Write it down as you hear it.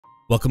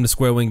Welcome to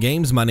Square One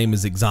Games. My name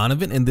is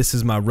Xonovan, and this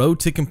is my road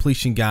to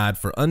completion guide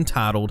for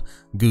Untitled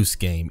Goose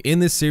Game. In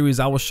this series,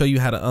 I will show you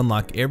how to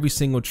unlock every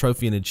single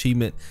trophy and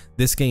achievement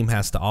this game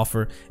has to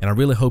offer, and I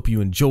really hope you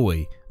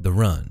enjoy the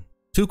run.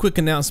 Two quick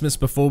announcements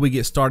before we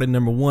get started.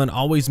 Number one,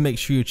 always make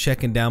sure you're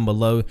checking down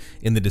below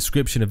in the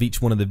description of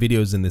each one of the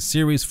videos in this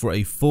series for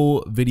a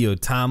full video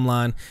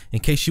timeline in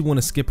case you want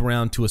to skip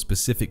around to a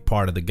specific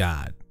part of the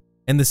guide.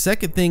 And the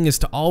second thing is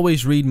to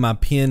always read my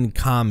pinned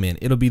comment.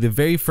 It'll be the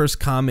very first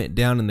comment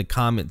down in the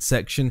comment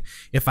section.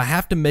 If I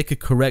have to make a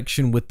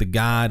correction with the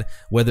guide,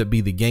 whether it be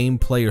the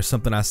gameplay or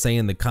something I say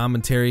in the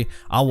commentary,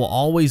 I will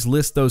always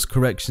list those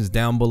corrections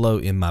down below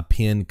in my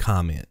pinned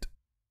comment.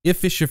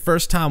 If it's your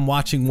first time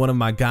watching one of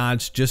my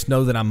guides, just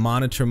know that I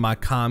monitor my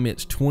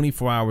comments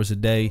 24 hours a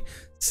day,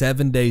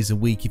 7 days a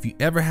week. If you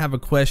ever have a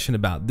question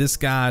about this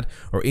guide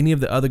or any of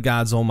the other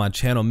guides on my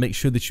channel, make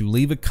sure that you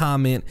leave a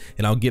comment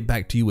and I'll get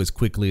back to you as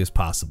quickly as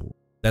possible.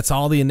 That's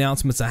all the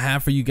announcements I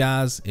have for you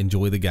guys.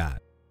 Enjoy the guide.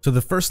 So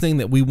the first thing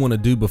that we want to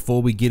do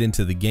before we get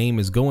into the game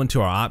is go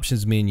into our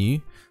options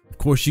menu. Of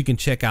course, you can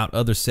check out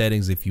other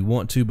settings if you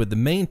want to, but the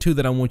main two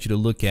that I want you to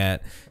look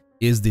at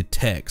is the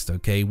text,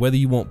 okay? Whether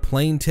you want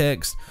plain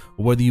text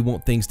or whether you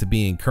want things to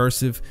be in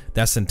cursive,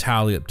 that's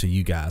entirely up to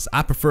you guys.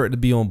 I prefer it to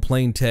be on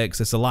plain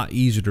text. It's a lot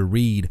easier to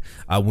read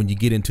when you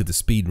get into the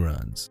speed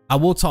runs. I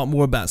will talk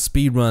more about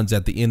speed runs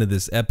at the end of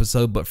this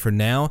episode, but for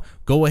now,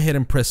 go ahead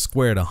and press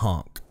square to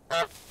honk.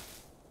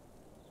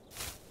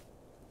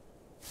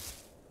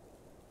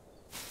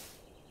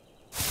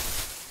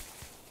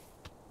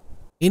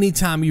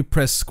 Anytime you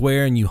press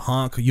square and you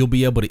honk, you'll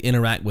be able to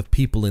interact with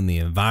people in the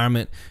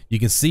environment. You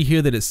can see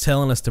here that it's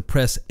telling us to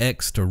press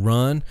X to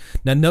run.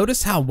 Now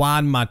notice how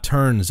wide my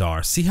turns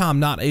are. See how I'm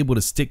not able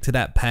to stick to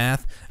that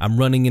path? I'm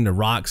running into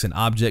rocks and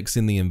objects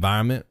in the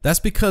environment. That's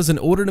because in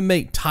order to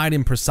make tight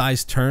and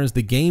precise turns,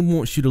 the game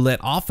wants you to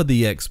let off of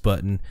the X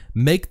button,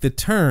 make the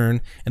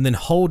turn, and then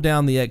hold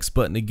down the X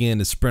button again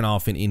to sprint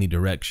off in any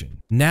direction.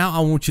 Now I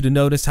want you to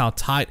notice how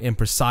tight and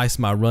precise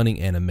my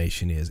running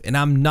animation is, and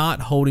I'm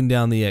not holding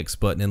down the X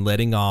button and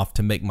letting off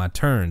to make my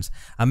turns.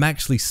 I'm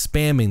actually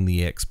spamming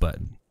the X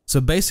button.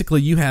 So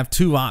basically you have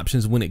two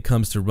options when it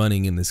comes to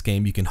running in this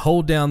game. You can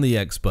hold down the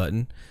X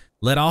button,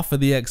 let off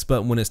of the X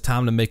button when it's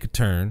time to make a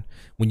turn.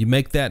 When you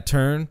make that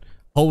turn,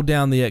 hold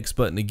down the X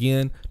button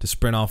again to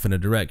sprint off in a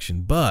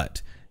direction.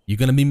 But you're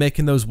going to be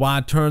making those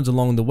wide turns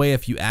along the way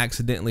if you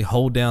accidentally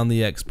hold down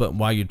the X button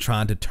while you're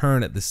trying to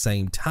turn at the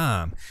same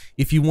time.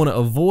 If you want to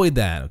avoid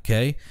that,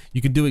 okay,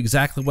 you can do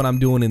exactly what I'm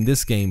doing in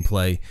this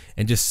gameplay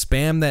and just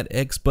spam that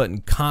X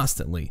button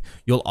constantly.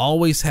 You'll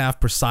always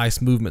have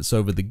precise movements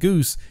over the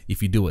goose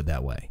if you do it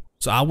that way.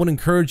 So I would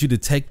encourage you to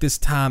take this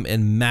time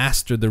and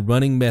master the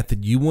running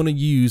method you want to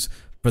use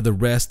for the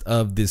rest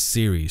of this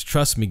series.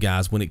 Trust me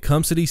guys, when it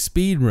comes to these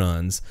speed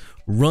runs,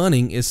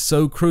 running is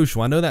so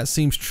crucial. I know that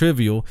seems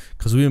trivial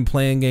because we've been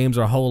playing games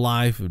our whole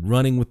life.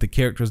 Running with the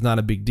character is not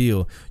a big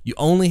deal. You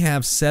only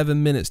have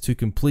 7 minutes to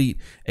complete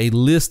a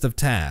list of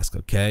tasks,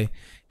 okay?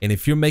 And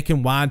if you're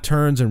making wide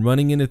turns and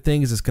running into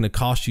things, it's going to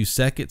cost you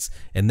seconds,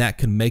 and that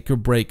can make or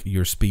break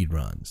your speed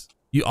runs.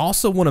 You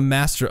also want to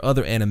master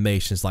other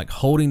animations like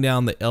holding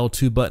down the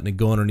L2 button to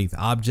go underneath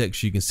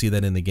objects. You can see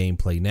that in the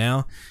gameplay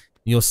now.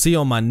 You'll see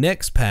on my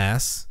next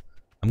pass,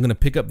 I'm going to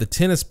pick up the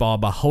tennis ball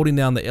by holding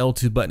down the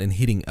L2 button and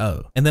hitting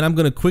O. And then I'm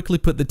going to quickly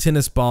put the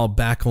tennis ball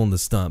back on the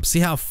stump. See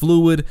how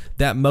fluid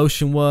that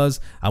motion was?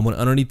 I went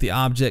underneath the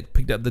object,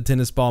 picked up the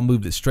tennis ball,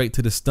 moved it straight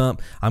to the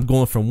stump. I'm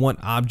going from one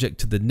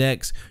object to the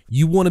next.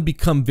 You want to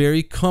become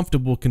very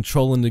comfortable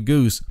controlling the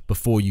goose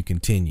before you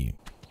continue.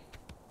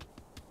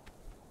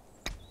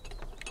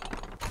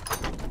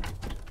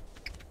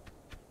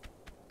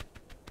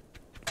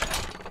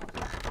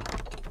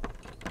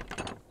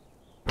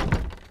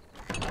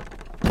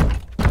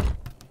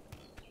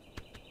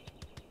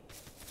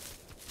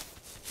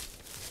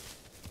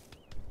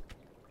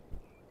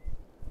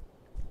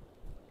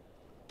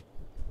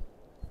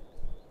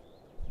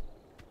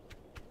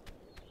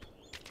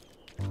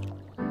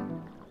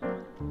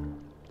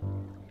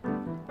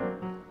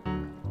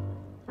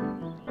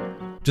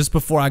 Just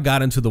before I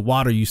got into the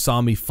water, you saw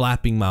me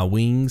flapping my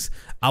wings.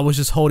 I was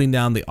just holding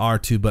down the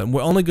R2 button.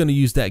 We're only going to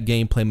use that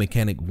gameplay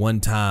mechanic one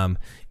time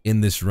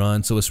in this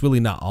run, so it's really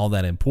not all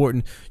that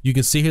important. You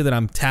can see here that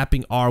I'm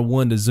tapping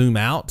R1 to zoom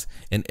out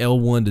and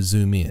L1 to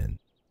zoom in.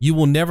 You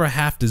will never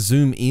have to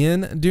zoom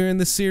in during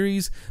the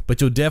series,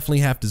 but you'll definitely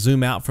have to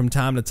zoom out from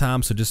time to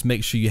time, so just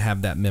make sure you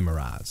have that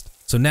memorized.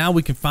 So now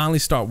we can finally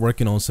start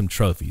working on some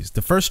trophies.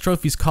 The first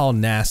trophy is called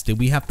Nasty.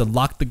 We have to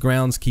lock the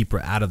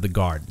groundskeeper out of the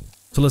garden.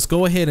 So let's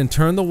go ahead and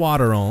turn the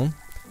water on,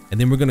 and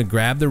then we're going to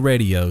grab the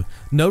radio.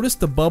 Notice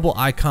the bubble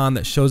icon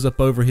that shows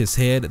up over his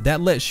head. That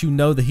lets you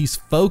know that he's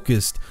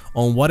focused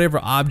on whatever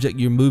object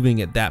you're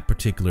moving at that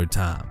particular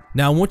time.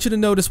 Now I want you to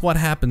notice what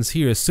happens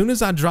here. As soon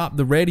as I drop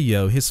the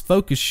radio, his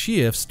focus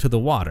shifts to the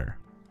water.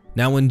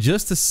 Now in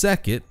just a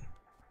second,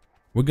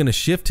 we're going to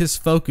shift his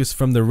focus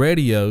from the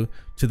radio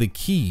to the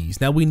keys.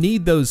 Now we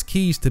need those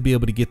keys to be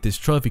able to get this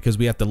trophy because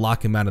we have to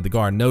lock him out of the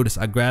garden. Notice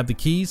I grabbed the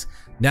keys.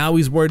 Now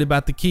he's worried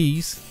about the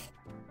keys.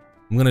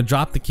 I'm gonna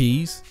drop the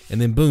keys, and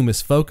then boom,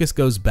 his focus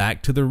goes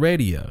back to the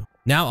radio.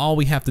 Now all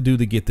we have to do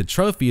to get the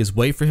trophy is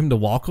wait for him to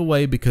walk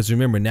away, because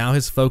remember, now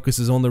his focus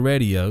is on the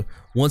radio.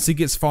 Once he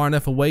gets far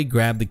enough away,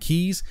 grab the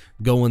keys,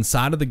 go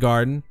inside of the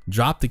garden,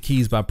 drop the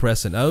keys by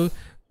pressing O,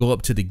 go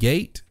up to the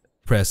gate,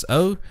 press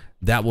O.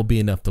 That will be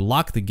enough to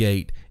lock the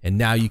gate, and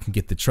now you can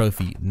get the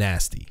trophy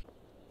nasty.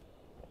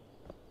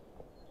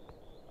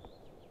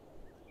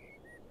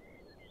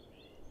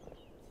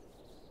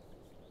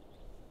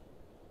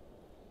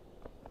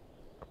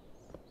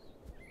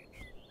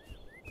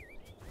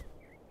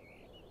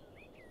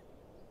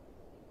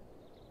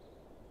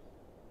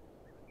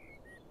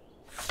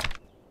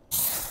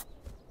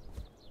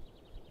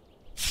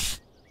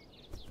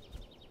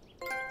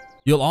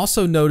 You'll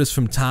also notice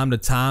from time to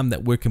time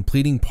that we're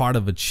completing part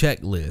of a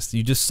checklist.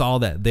 You just saw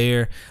that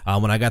there.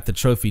 When I got the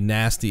trophy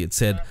nasty, it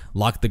said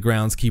lock the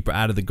groundskeeper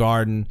out of the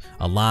garden.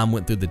 A line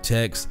went through the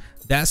text.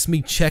 That's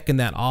me checking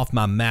that off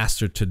my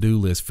master to-do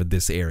list for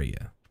this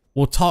area.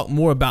 We'll talk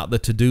more about the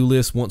to-do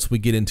list once we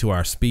get into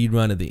our speed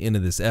run at the end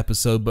of this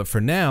episode, but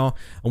for now,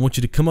 I want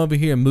you to come over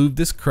here and move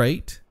this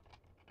crate,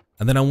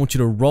 and then I want you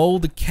to roll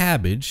the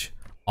cabbage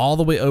all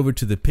the way over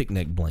to the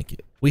picnic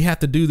blanket. We have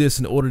to do this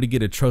in order to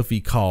get a trophy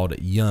called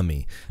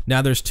Yummy.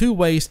 Now there's two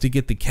ways to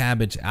get the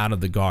cabbage out of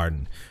the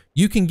garden.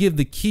 You can give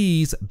the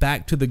keys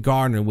back to the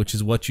gardener, which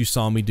is what you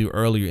saw me do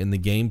earlier in the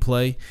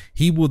gameplay.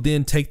 He will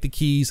then take the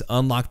keys,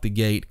 unlock the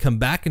gate, come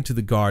back into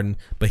the garden,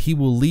 but he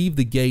will leave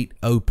the gate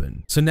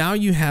open. So now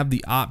you have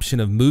the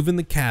option of moving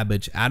the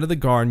cabbage out of the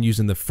garden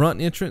using the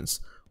front entrance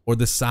or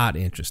the side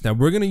entrance. Now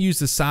we're going to use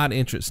the side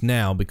entrance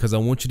now because I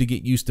want you to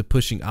get used to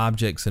pushing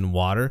objects in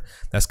water.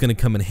 That's going to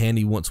come in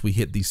handy once we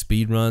hit these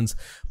speed runs,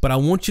 but I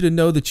want you to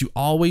know that you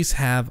always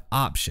have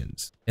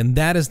options, and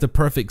that is the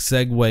perfect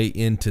segue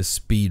into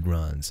speed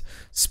runs.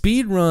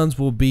 Speed runs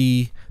will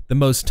be the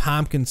most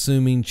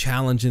time-consuming,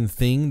 challenging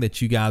thing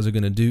that you guys are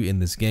going to do in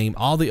this game.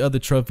 All the other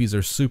trophies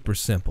are super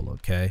simple,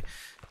 okay?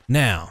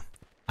 Now,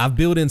 I've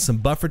built in some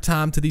buffer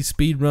time to these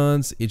speed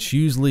runs. It's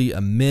usually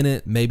a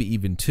minute, maybe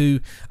even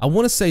 2. I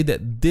want to say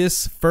that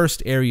this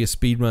first area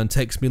speed run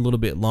takes me a little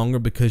bit longer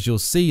because you'll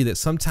see that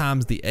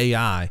sometimes the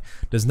AI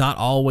does not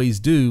always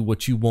do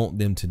what you want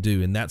them to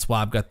do, and that's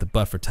why I've got the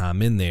buffer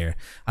time in there.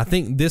 I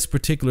think this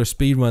particular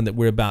speed run that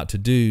we're about to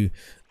do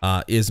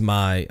is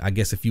my, I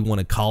guess if you want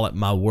to call it,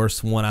 my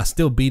worst one. I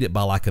still beat it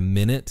by like a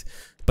minute.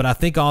 But I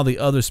think all the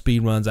other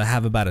speed runs, I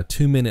have about a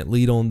 2-minute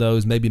lead on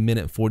those, maybe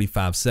minute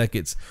 45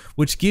 seconds,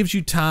 which gives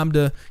you time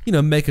to,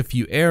 make a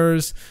few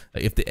errors.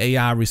 If the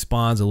AI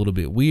responds a little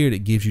bit weird, it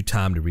gives you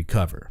time to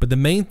recover. But the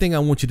main thing I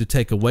want you to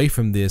take away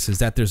from this is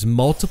that there's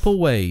multiple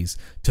ways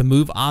to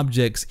move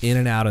objects in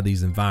and out of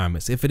these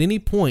environments. If at any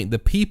point the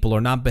people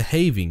are not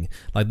behaving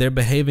like they're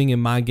behaving in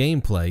my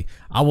gameplay,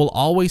 I will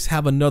always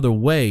have another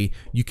way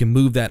you can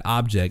move that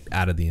object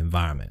out of the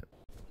environment.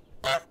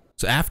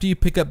 So after you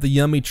pick up the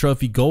Yummy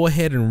trophy, go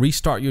ahead and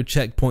restart your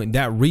checkpoint.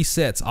 That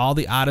resets all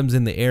the items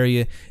in the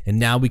area, and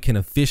now we can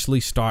officially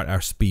start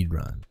our speed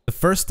run. The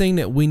first thing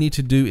that we need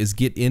to do is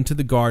get into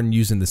the garden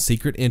using the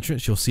secret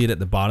entrance. You'll see it at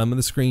the bottom of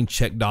the screen,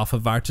 checked off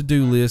of our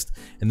to-do list,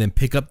 and then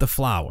pick up the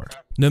flower.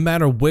 No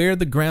matter where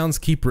the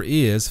groundskeeper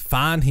is,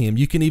 find him.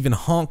 You can even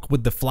honk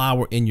with the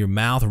flower in your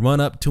mouth, run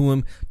up to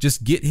him,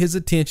 just get his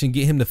attention,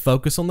 get him to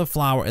focus on the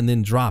flower, and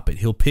then drop it.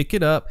 He'll pick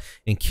it up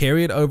and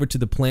carry it over to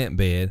the plant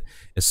bed.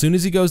 As soon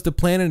as he goes to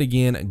plant it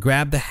again,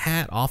 grab the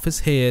hat off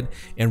his head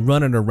and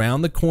run it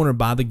around the corner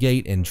by the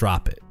gate and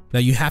drop it. Now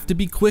you have to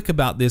be quick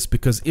about this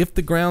because if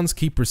the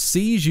groundskeeper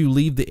sees you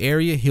leave the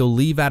area, he'll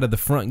leave out of the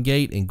front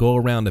gate and go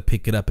around to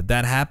pick it up. If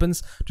that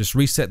happens, just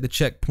reset the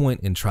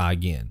checkpoint and try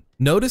again.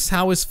 Notice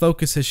how his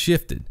focus has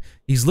shifted.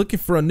 He's looking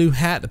for a new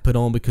hat to put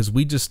on because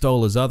we just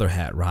stole his other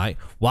hat, right?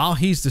 While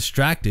he's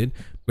distracted,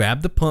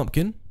 grab the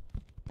pumpkin,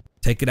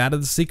 take it out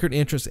of the secret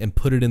entrance and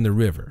put it in the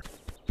river.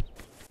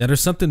 Now there's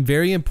something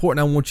very important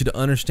I want you to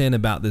understand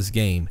about this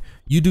game.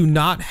 You do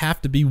not have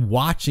to be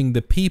watching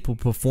the people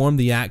perform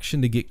the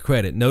action to get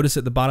credit. Notice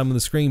at the bottom of the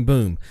screen,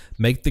 boom,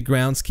 make the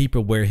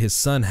groundskeeper wear his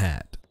sun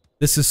hat.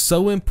 This is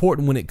so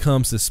important when it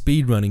comes to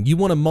speedrunning. You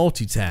want to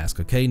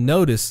multitask, okay?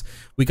 Notice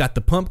we got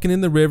the pumpkin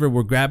in the river,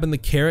 we're grabbing the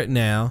carrot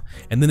now,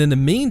 and then in the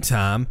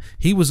meantime,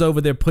 he was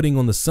over there putting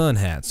on the sun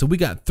hat. So we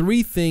got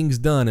 3 things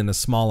done in a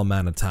small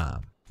amount of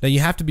time. Now you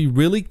have to be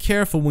really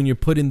careful when you're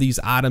putting these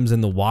items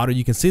in the water.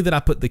 You can see that I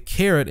put the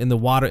carrot in the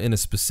water in a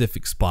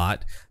specific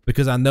spot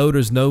because I know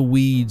there's no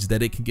weeds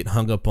that it can get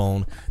hung up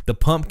on. The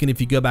pumpkin, if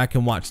you go back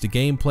and watch the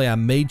gameplay, I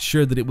made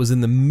sure that it was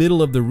in the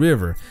middle of the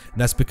river. And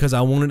that's because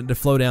I wanted it to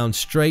flow down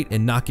straight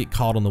and not get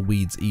caught on the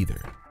weeds either.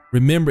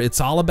 Remember,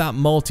 it's all about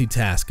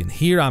multitasking.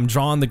 Here I'm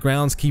drawing the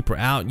groundskeeper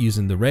out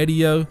using the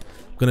radio.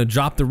 Gonna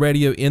drop the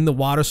radio in the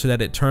water so that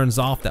it turns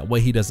off, that way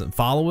he doesn't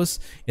follow us.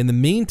 In the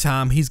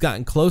meantime, he's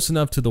gotten close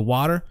enough to the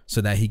water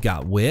so that he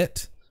got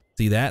wet.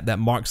 See that? That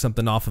marks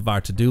something off of our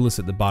to-do list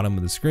at the bottom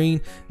of the screen.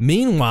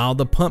 Meanwhile,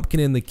 the pumpkin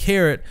and the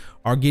carrot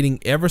are getting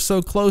ever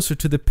so closer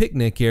to the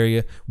picnic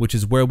area, which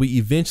is where we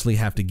eventually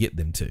have to get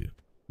them to.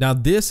 Now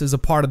this is a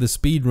part of the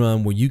speed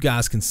run where you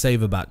guys can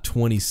save about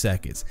 20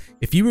 seconds.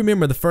 If you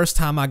remember the first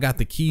time I got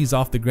the keys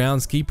off the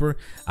groundskeeper,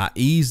 I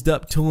eased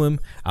up to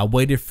him, I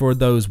waited for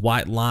those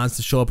white lines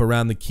to show up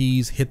around the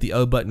keys, hit the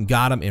O button,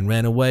 got him, and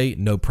ran away,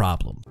 no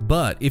problem.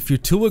 But if you're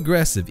too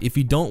aggressive, if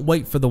you don't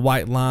wait for the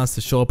white lines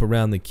to show up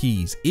around the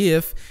keys,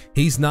 if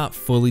he's not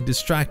fully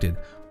distracted,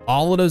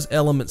 all of those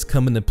elements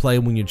come into play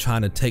when you're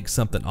trying to take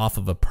something off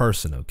of a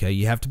person, okay?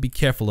 You have to be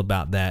careful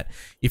about that.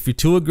 If you're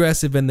too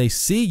aggressive and they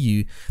see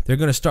you, they're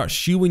gonna start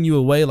shooing you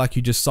away like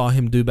you just saw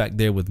him do back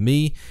there with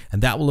me,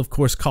 and that will of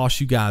course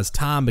cost you guys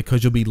time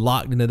because you'll be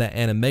locked into that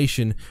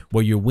animation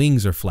where your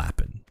wings are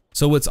flapping.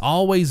 So it's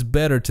always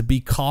better to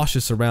be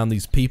cautious around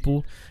these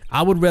people.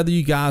 I would rather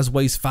you guys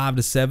waste 5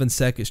 to 7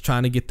 seconds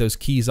trying to get those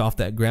keys off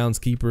that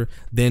groundskeeper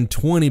than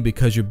 20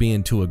 because you're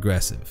being too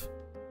aggressive.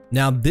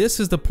 Now this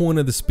is the point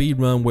of the speed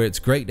run where it's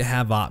great to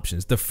have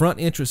options. The front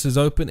entrance is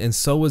open and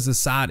so is the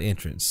side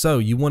entrance. So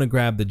you want to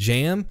grab the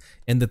jam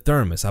and the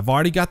thermos. I've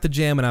already got the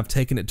jam and I've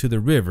taken it to the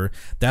river.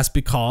 That's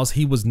because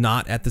he was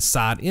not at the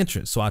side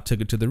entrance, so I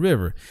took it to the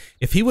river.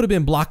 If he would have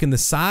been blocking the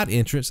side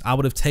entrance, I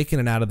would have taken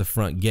it out of the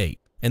front gate.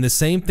 And the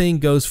same thing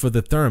goes for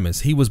the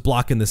thermos. He was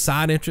blocking the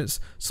side entrance,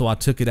 so I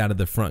took it out of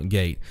the front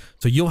gate.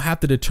 So you'll have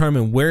to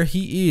determine where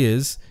he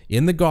is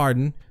in the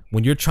garden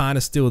when you're trying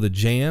to steal the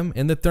jam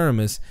and the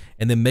thermos,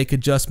 and then make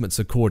adjustments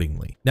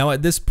accordingly. Now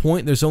at this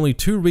point, there's only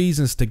 2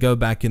 reasons to go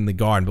back in the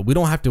garden, but we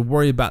don't have to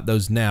worry about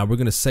those now. We're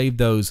gonna save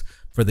those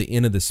for the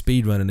end of the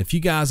speed run. And if you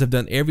guys have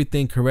done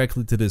everything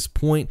correctly to this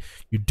point,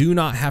 you do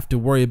not have to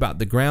worry about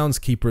the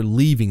groundskeeper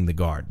leaving the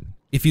garden.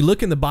 If you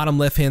look in the bottom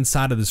left-hand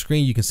side of the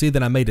screen, you can see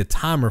that I made a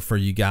timer for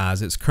you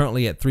guys. It's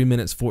currently at 3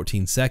 minutes,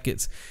 14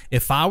 seconds.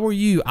 If I were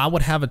you, I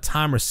would have a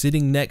timer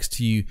sitting next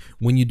to you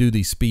when you do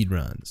these speed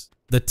runs.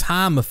 The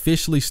time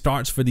officially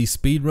starts for these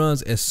speed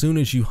runs as soon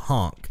as you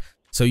honk.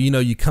 So you know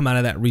you come out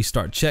of that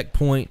restart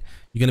checkpoint,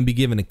 you're gonna be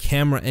given a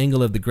camera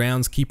angle of the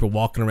groundskeeper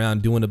walking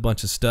around doing a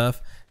bunch of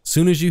stuff. As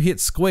soon as you hit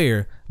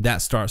square,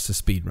 that starts the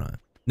speed run.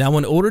 Now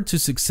in order to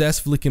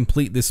successfully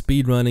complete this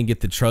speed run and get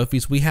the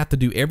trophies, we have to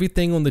do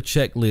everything on the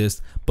checklist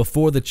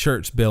before the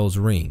church bells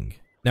ring.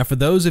 Now for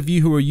those of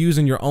you who are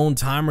using your own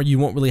timer, you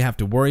won't really have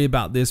to worry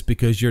about this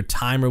because your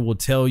timer will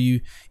tell you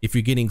if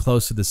you're getting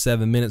close to the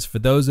 7 minutes. For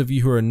those of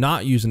you who are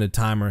not using a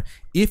timer,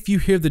 if you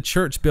hear the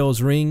church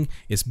bells ring,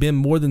 it's been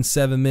more than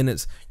 7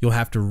 minutes, you'll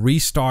have to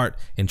restart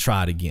and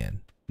try it again.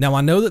 Now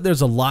I know that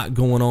there's a lot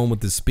going on with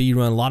the speed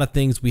run, a lot of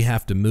things we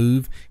have to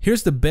move.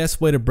 Here's the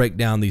best way to break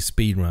down these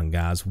speed run,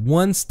 guys.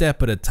 1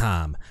 step at a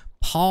time.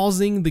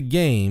 Pausing the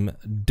game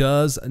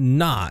does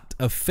not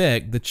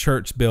affect the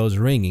church bells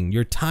ringing.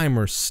 Your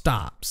timer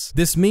stops.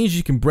 This means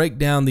you can break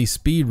down these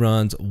speed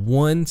runs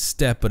 1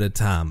 step at a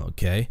time,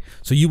 okay?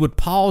 So you would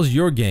pause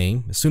your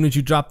game. As soon as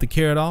you drop the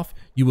carrot off,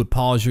 you would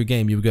pause your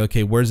game. You would go,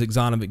 okay, where's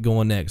Exonovic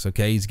going next?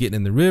 Okay, he's getting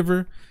in the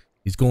river.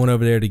 He's going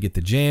over there to get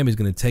the jam. He's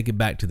going to take it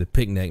back to the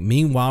picnic.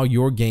 Meanwhile,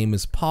 your game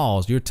is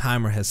paused. Your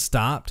timer has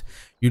stopped.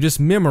 You're just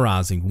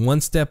memorizing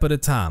 1 step at a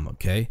time,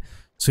 okay?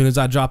 As soon as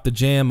I drop the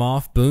jam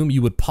off, boom,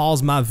 you would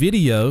pause my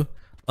video,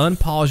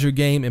 unpause your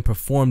game, and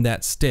perform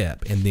that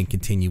step, and then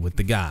continue with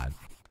the guide.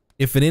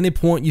 If at any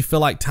point you feel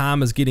like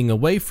time is getting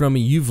away from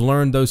you, you've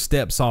learned those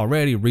steps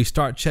already,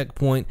 restart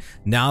checkpoint,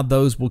 now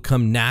those will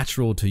come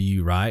natural to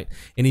you, right?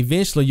 And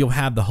eventually you'll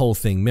have the whole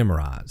thing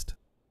memorized.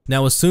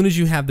 Now, as soon as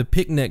you have the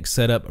picnic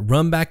set up,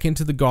 run back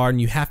into the garden.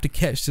 You have to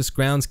catch this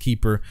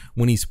groundskeeper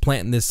when he's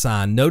planting this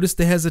sign. Notice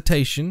the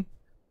hesitation.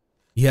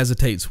 He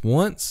hesitates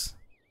once,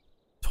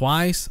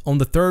 twice. On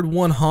the 3rd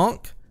one,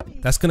 honk.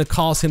 That's going to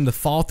cause him to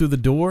fall through the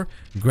door,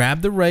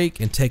 grab the rake,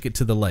 and take it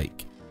to the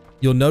lake.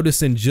 You'll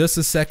notice in just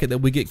a second that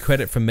we get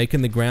credit for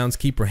making the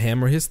groundskeeper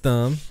hammer his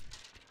thumb.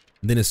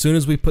 And then as soon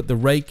as we put the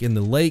rake in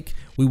the lake,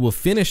 we will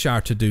finish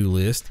our to-do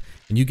list,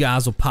 and you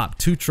guys will pop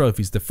 2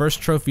 trophies. The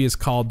first trophy is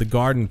called the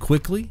Garden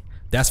Quickly.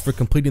 That's for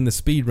completing the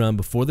speed run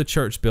before the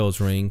church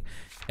bells ring.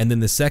 And then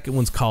the second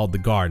one's called the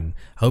Garden.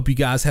 I hope you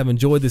guys have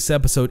enjoyed this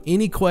episode.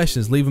 Any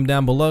questions, leave them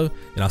down below,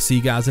 and I'll see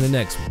you guys in the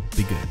next one.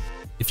 Be good.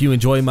 If you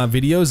enjoy my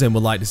videos and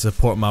would like to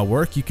support my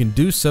work, you can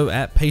do so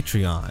at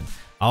Patreon.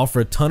 I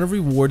offer a ton of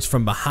rewards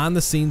from behind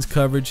the scenes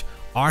coverage,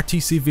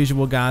 RTC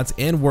visual guides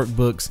and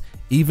workbooks,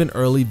 even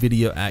early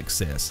video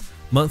access.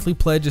 Monthly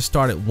pledges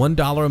start at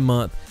 $1 a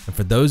month, and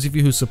for those of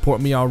you who support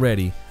me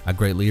already, I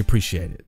greatly appreciate it.